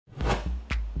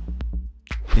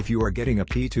If you are getting a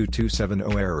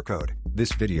P2270 error code,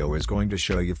 this video is going to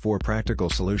show you 4 practical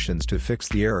solutions to fix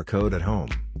the error code at home.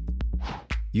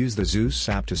 Use the Zeus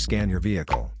app to scan your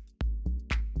vehicle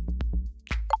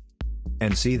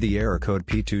and see the error code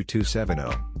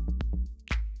P2270.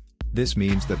 This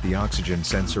means that the oxygen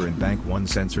sensor in bank 1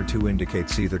 sensor 2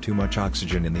 indicates either too much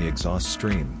oxygen in the exhaust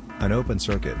stream, an open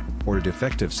circuit, or a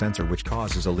defective sensor which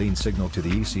causes a lean signal to the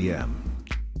ECM.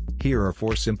 Here are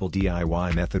 4 simple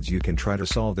DIY methods you can try to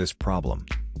solve this problem.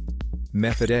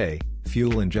 Method A,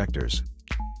 fuel injectors.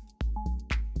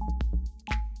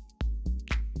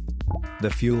 The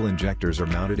fuel injectors are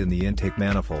mounted in the intake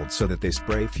manifold so that they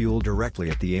spray fuel directly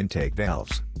at the intake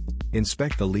valves.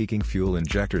 Inspect the leaking fuel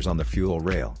injectors on the fuel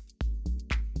rail.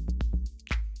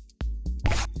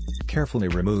 Carefully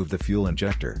remove the fuel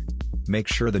injector. Make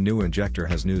sure the new injector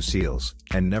has new seals,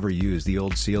 and never use the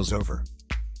old seals over.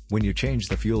 When you change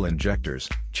the fuel injectors,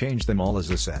 change them all as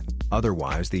a set,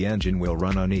 otherwise the engine will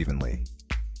run unevenly.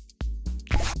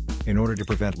 In order to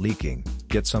prevent leaking,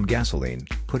 get some gasoline,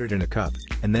 put it in a cup,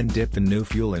 and then dip the new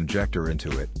fuel injector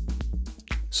into it.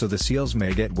 So the seals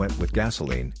may get wet with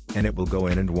gasoline, and it will go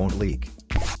in and won't leak.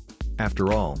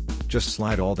 After all, just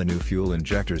slide all the new fuel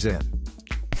injectors in.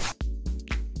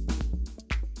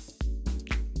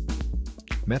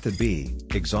 Method B,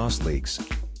 exhaust leaks.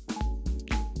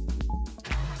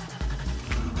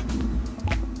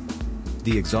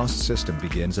 The exhaust system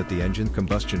begins at the engine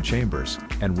combustion chambers,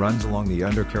 and runs along the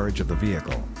undercarriage of the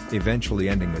vehicle, eventually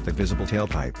ending with the visible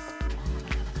tailpipe.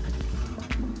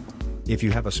 If you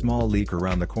have a small leak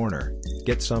around the corner,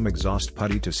 get some exhaust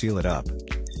putty to seal it up.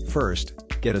 First,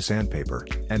 get a sandpaper,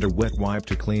 and a wet wipe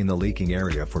to clean the leaking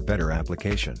area for better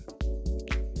application.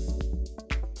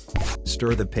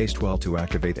 Stir the paste well to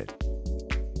activate it.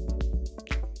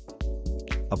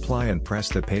 Apply and press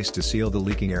the paste to seal the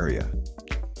leaking area.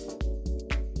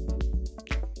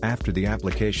 After the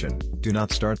application, do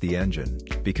not start the engine,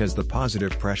 because the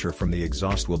positive pressure from the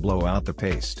exhaust will blow out the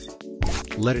paste.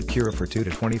 Let it cure for 2 to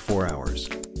 24 hours,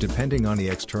 depending on the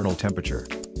external temperature.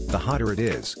 The hotter it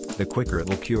is, the quicker it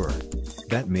will cure.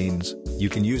 That means, you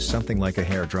can use something like a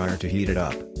hairdryer to heat it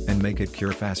up, and make it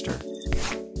cure faster.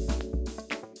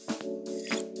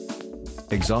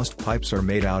 Exhaust pipes are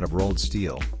made out of rolled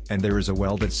steel, and there is a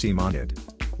welded seam on it.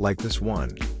 Like this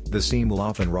one, the seam will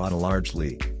often rot a large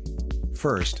leak.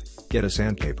 First, get a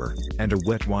sandpaper, and a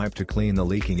wet wipe to clean the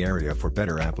leaking area for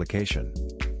better application.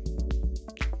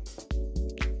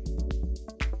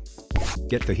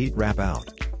 Get the heat wrap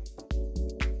out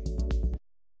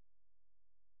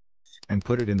and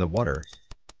put it in the water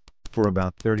for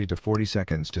about 30 to 40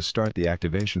 seconds to start the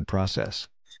activation process.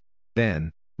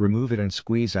 Then, remove it and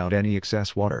squeeze out any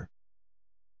excess water.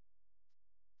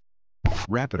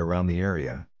 Wrap it around the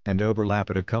area, and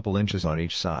overlap it a couple inches on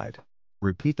each side.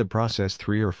 Repeat the process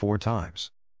 3 or 4 times.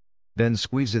 Then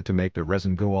squeeze it to make the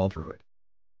resin go all through it.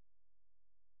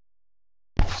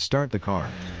 Start the car,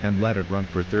 and let it run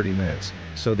for 30 minutes,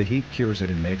 so the heat cures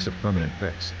it and makes a permanent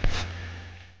fix.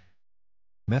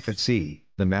 Method C,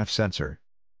 the MAF sensor.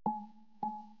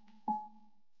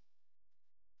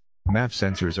 MAF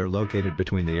sensors are located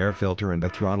between the air filter and the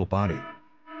throttle body.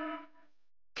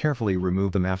 Carefully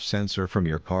remove the MAF sensor from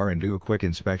your car and do a quick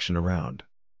inspection around.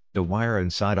 The wire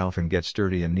inside often gets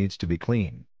dirty and needs to be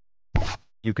cleaned.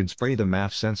 You can spray the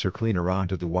MAF sensor cleaner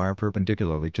onto the wire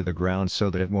perpendicularly to the ground so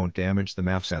that it won't damage the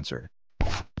MAF sensor.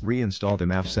 Reinstall the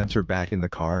MAF sensor back in the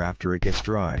car after it gets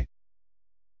dry.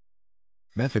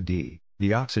 Method D,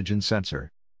 the oxygen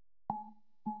sensor.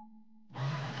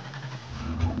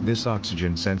 This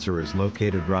oxygen sensor is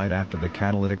located right after the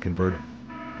catalytic converter.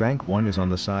 Bank 1 is on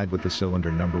the side with the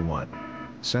cylinder number 1.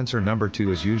 Sensor number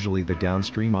 2 is usually the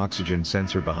downstream oxygen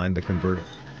sensor behind the converter.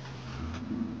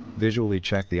 Visually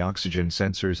check the oxygen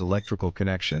sensor's electrical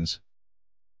connections,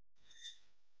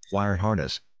 wire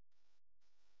harness,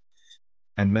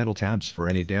 and metal tabs for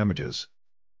any damages.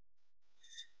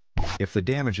 If the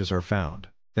damages are found,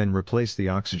 then replace the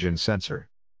oxygen sensor.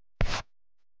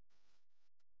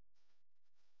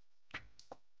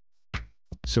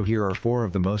 So here are 4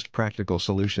 of the most practical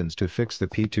solutions to fix the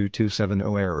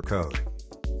P2270 error code.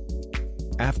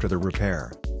 After the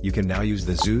repair, you can now use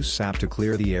the Zeus app to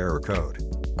clear the error code.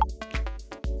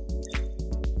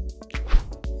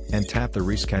 And tap the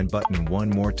rescan button one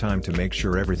more time to make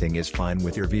sure everything is fine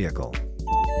with your vehicle.